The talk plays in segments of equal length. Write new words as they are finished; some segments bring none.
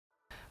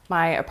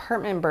My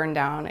apartment burned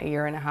down a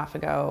year and a half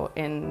ago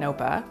in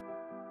Nopa.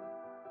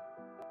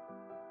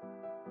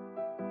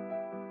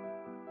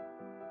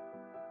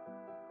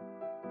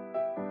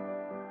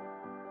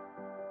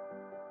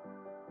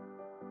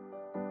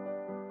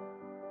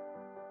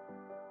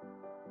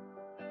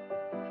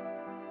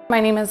 My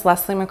name is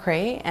Leslie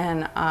McCrae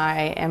and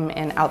I am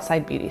in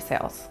outside beauty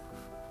sales.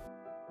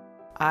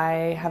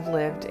 I have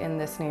lived in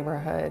this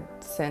neighborhood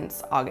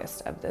since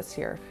August of this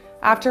year.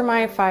 After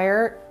my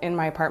fire in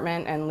my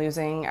apartment and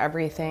losing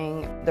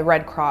everything, the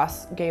Red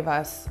Cross gave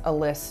us a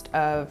list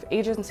of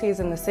agencies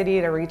in the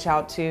city to reach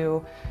out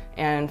to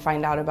and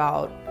find out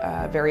about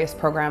various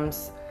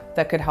programs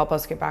that could help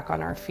us get back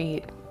on our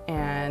feet.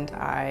 And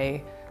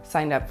I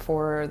signed up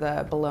for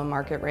the below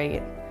market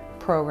rate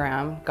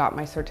program, got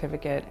my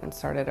certificate and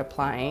started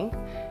applying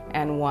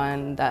and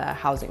won the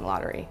housing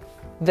lottery.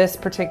 This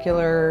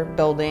particular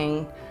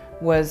building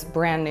was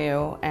brand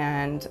new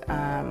and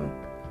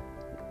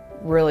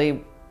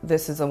really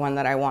this is the one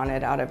that I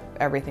wanted out of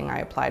everything I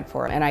applied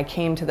for. And I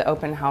came to the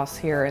open house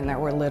here and there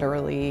were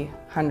literally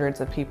hundreds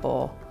of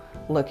people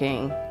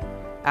looking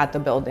at the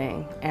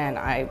building.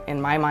 And in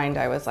my mind,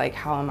 I was like,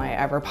 how am I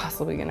ever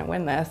possibly gonna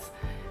win this?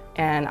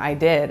 And I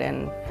did.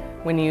 And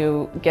when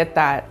you get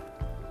that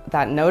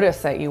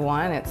notice that you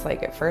won, it's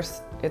like at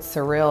first it's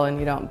surreal and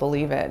you don't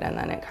believe it, and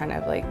then it kind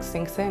of like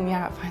sinks in,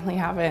 yeah, it finally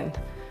happened,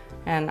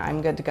 and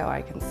I'm good to go,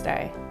 I can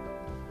stay.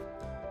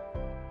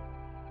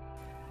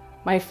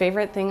 My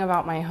favorite thing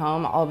about my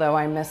home, although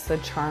I miss the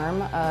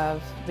charm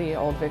of the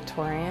old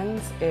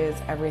Victorians, is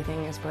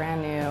everything is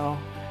brand new.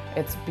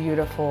 It's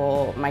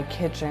beautiful. My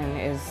kitchen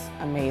is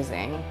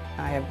amazing.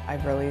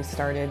 I've really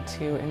started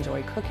to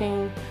enjoy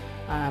cooking.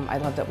 I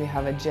love that we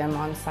have a gym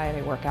on site.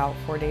 I work out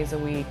 4 days a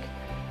week.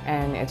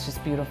 And it's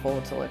just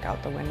beautiful to look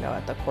out the window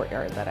at the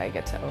courtyard that I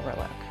get to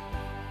overlook.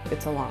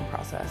 It's a long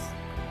process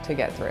to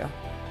get through,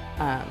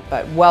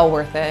 but well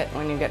worth it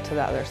when you get to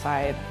the other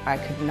side. I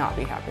could not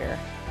be happier.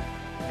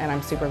 And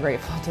I'm super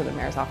grateful to the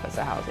Mayor's Office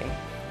of Housing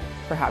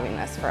for having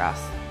this for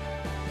us.